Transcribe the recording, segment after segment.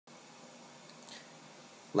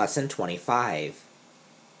Lesson 25.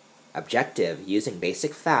 Objective: using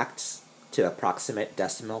basic facts to approximate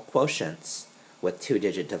decimal quotients with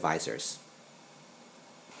two-digit divisors.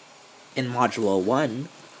 In Module 1,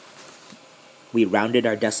 we rounded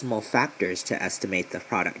our decimal factors to estimate the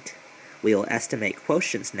product. We will estimate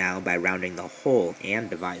quotients now by rounding the whole and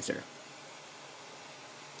divisor.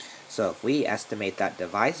 So if we estimate that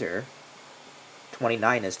divisor,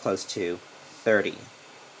 29 is close to 30.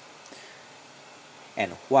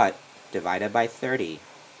 And what divided by 30?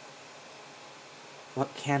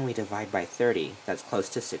 What can we divide by 30 that's close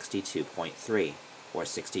to 62.3, or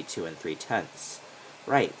 62 3/10?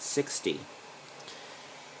 Right, 60.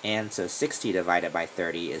 And so 60 divided by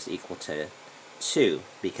 30 is equal to 2,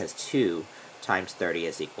 because 2 times 30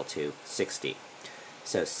 is equal to 60.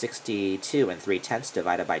 So 62 3/10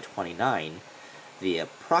 divided by 29, the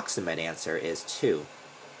approximate answer is 2.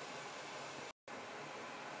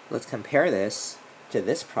 Let's compare this to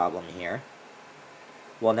this problem here.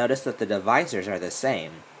 We'll notice that the divisors are the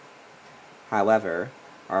same. However,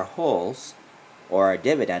 our wholes, or our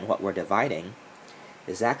dividend, what we're dividing,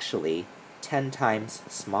 is actually 10 times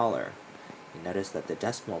smaller. You notice that the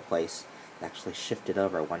decimal place actually shifted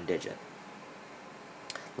over one digit.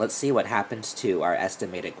 Let's see what happens to our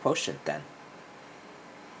estimated quotient then.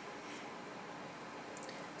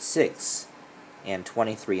 6 and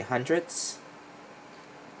 23/100ths,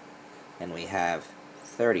 and we have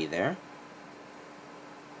 30 there.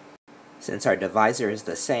 Since our divisor is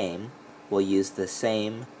the same, we'll use the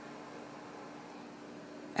same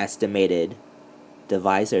estimated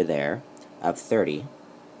divisor there of 30.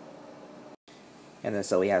 And then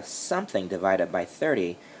so we have something divided by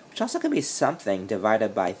 30, which also could be something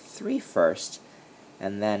divided by 3 first,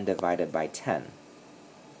 and then divided by 10.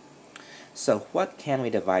 So what can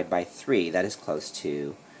we divide by 3 that is close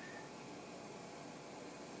to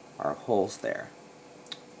our wholes there?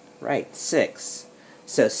 Right, 6.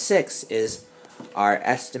 So 6 is our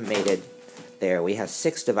estimated there. We have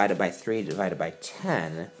 6 divided by 3 divided by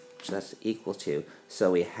 10, which that's equal to.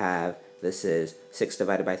 So we have, this is 6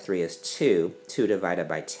 divided by 3 is 2. 2 divided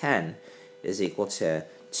by 10 is equal to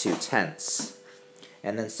 2/10.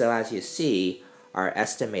 And then so as you see, our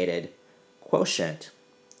estimated quotient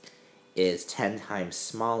is 10 times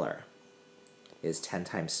smaller. Is 10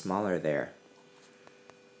 times smaller there.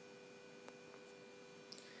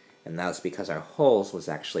 And that was because our wholes was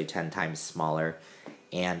actually 10 times smaller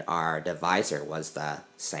and our divisor was the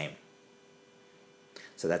same.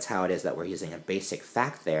 So that's how it is that we're using a basic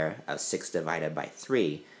fact there of 6 divided by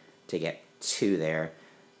 3 to get 2 there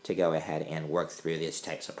to go ahead and work through these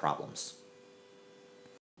types of problems.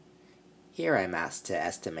 Here I'm asked to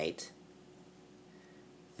estimate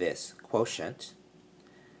this quotient.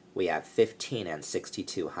 We have 15 and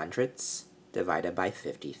 62/100ths divided by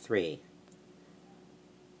 53.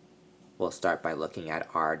 We'll start by looking at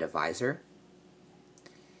our divisor,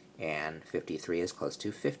 and 53 is close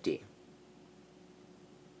to 50.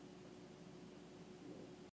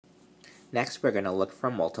 Next, we're going to look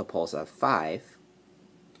for multiples of 5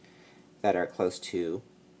 that are close to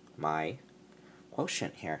my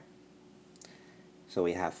quotient here. So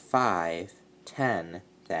we have 5, 10,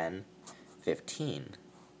 then 15.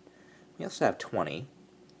 We also have 20,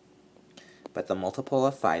 but the multiple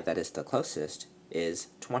of 5 that is the closest is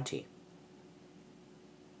 20.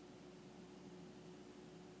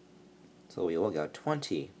 So we will go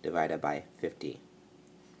 20 divided by 50.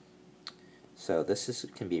 So this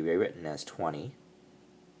can be rewritten as 20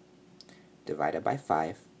 divided by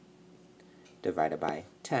 5 divided by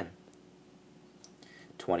 10.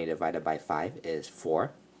 20 divided by 5 is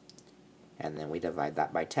 4, and then we divide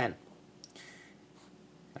that by 10.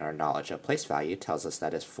 And our knowledge of place value tells us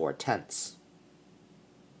that is 4/10.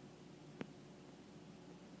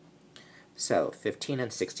 So 15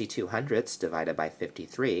 and 62/100ths divided by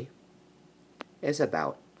 53 is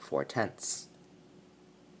about 4/10.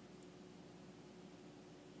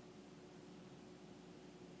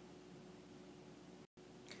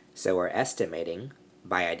 So we're estimating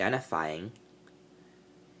by identifying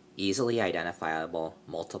easily identifiable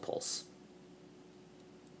multiples.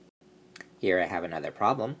 Here I have another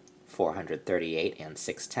problem, 438 and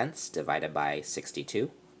 6/10 divided by 62.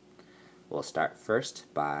 We'll start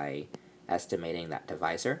first by estimating that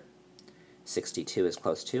divisor. 62 is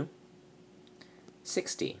close to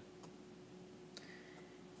 60.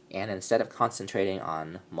 And instead of concentrating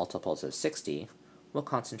on multiples of 60, we'll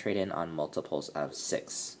concentrate in on multiples of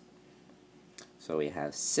 6. So we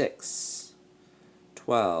have 6,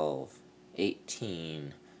 12,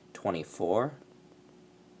 18, 24,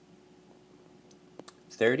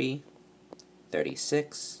 30,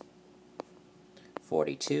 36,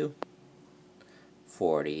 42,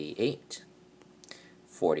 48.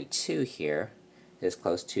 42 here is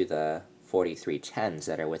close to the 43 tens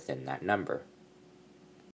that are within that number.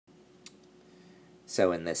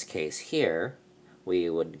 So in this case here, we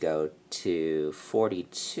would go to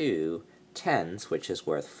 42 tens, which is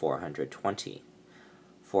worth 420.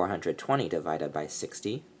 420 divided by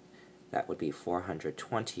 60, that would be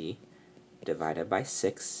 420 divided by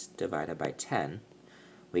 6 divided by 10.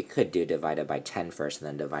 We could do divided by 10 first and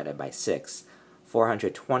then divided by 6.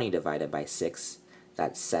 420 divided by 6,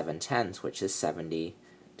 that's 7 tenths, which is 70,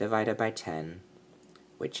 divided by 10,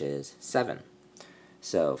 which is 7.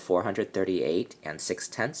 So 438 and 6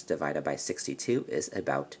 tenths divided by 62 is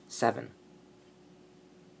about 7.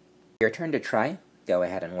 Your turn to try. Go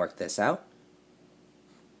ahead and work this out.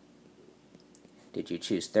 Did you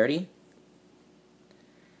choose 30?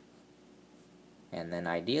 And then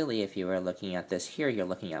ideally, if you were looking at this here, you're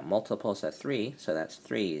looking at multiples of 3, so that's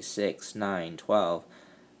 3, 6, 9, 12.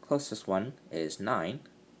 Closest one is 9,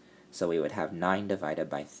 so we would have 9 divided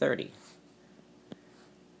by 30,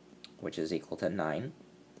 which is equal to 9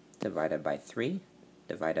 divided by 3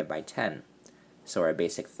 divided by 10. So our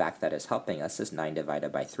basic fact that is helping us is 9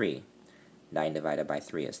 divided by 3. 9 divided by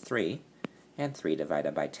 3 is 3, and 3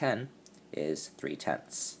 divided by 10 is 3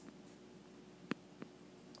 tenths.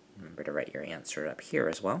 Remember to write your answer up here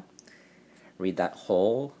as well. Read that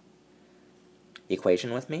whole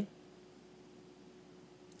equation with me.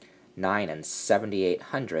 9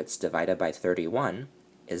 7/78 divided by 31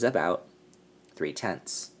 is about 3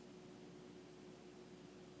 tenths.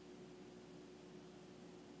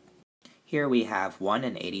 Here we have 1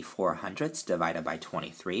 84/100 divided by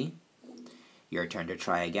 23. Your turn to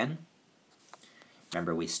try again.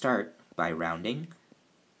 Remember, we start by rounding,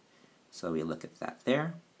 so we look at that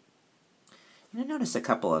there. And notice a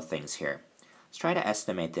couple of things here. Let's try to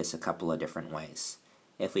estimate this a couple of different ways.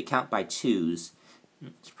 If we count by 2s,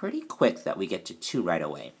 it's pretty quick that we get to 2 right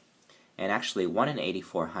away. And actually, 1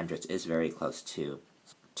 84/100 is very close to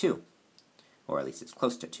 2, or at least it's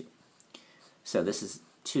close to 2. So this is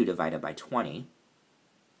 2 divided by 20.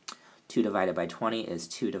 2 divided by 20 is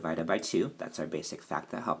 2 divided by 2. That's our basic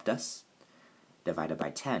fact that helped us. Divided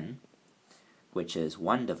by 10, which is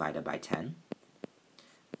 1 divided by 10,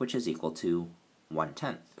 which is equal to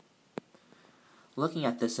 1/10. Looking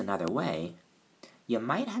at this another way, you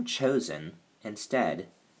might have chosen, instead,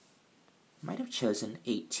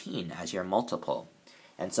 18 as your multiple.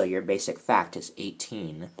 And so your basic fact is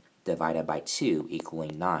 18 divided by 2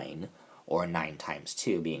 equaling 9, or 9 times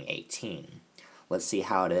 2 being 18. Let's see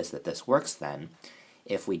how it is that this works then.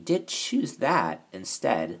 If we did choose that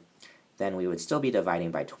instead, then we would still be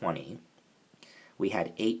dividing by 20. We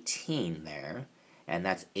had 18 there, and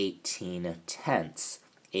that's 18 tenths.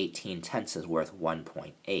 18 tenths is worth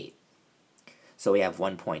 1.8. So we have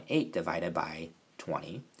 1.8 divided by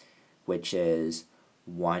 20, which is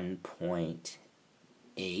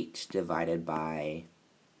 1.8 divided by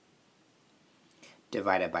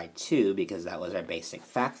 2, because that was our basic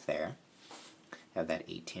fact there. Have that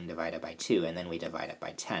 18 divided by 2, and then we divide it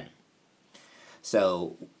by 10.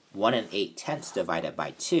 So 1 8/10 divided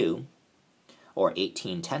by 2, or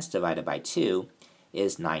 18 tenths divided by 2,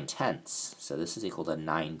 is 9 tenths. So this is equal to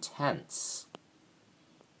 9 tenths.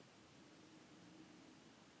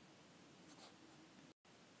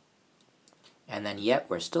 And then yet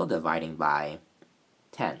we're still dividing by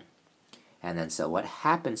 10. And then so what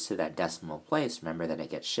happens to that decimal place? Remember that it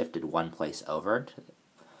gets shifted one place over.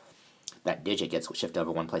 That digit gets shifted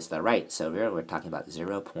over one place to the right. So here we're talking about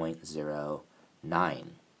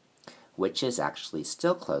 0.09, which is actually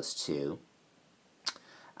still close to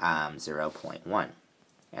 0.1.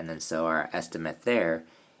 And then so our estimate there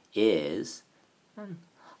is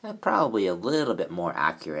probably a little bit more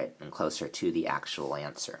accurate and closer to the actual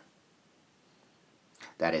answer.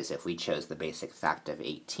 That is, if we chose the basic fact of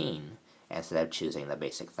 18 instead of choosing the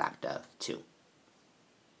basic fact of 2.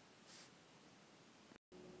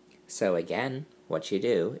 So again, what you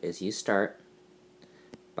do is you start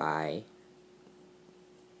by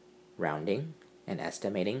rounding and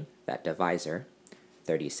estimating that divisor.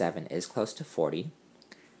 37 is close to 40.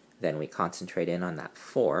 Then we concentrate in on that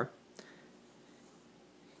 4.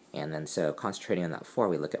 And then so concentrating on that 4,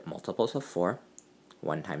 we look at multiples of 4.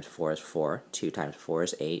 1 times 4 is 4. 2 times 4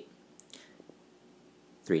 is 8.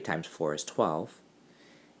 3 times 4 is 12.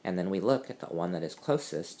 And then we look at the one that is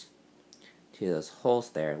closest to those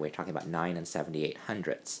holes there. We're talking about 9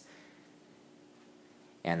 7/78.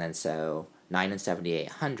 And then so 9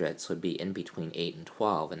 7/78 would be in between 8 and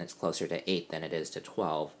 12, and it's closer to 8 than it is to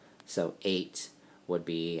 12. So 8 would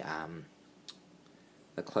be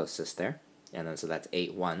the closest there. And then so that's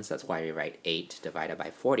 8 ones. That's why we write 8 divided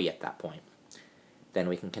by 40 at that point. then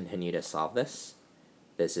we can continue to solve this.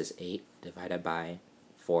 This is 8 divided by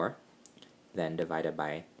 4, then divided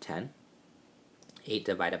by 10. 8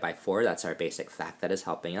 divided by 4, that's our basic fact that is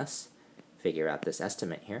helping us figure out this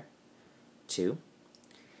estimate here. 2.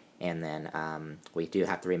 And then we do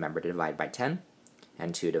have to remember to divide by 10,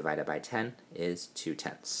 and 2 divided by 10 is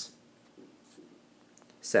 2/10.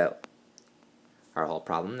 So our whole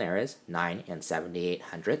problem there is 9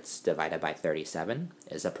 7/78 divided by 37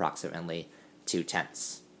 is approximately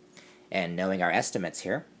 2/10. And knowing our estimates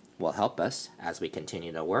here will help us as we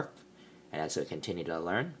continue to work and as we continue to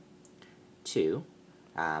learn to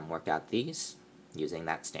work out these using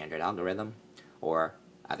that standard algorithm or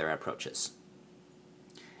other approaches.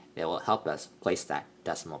 It will help us place that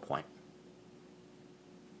decimal point.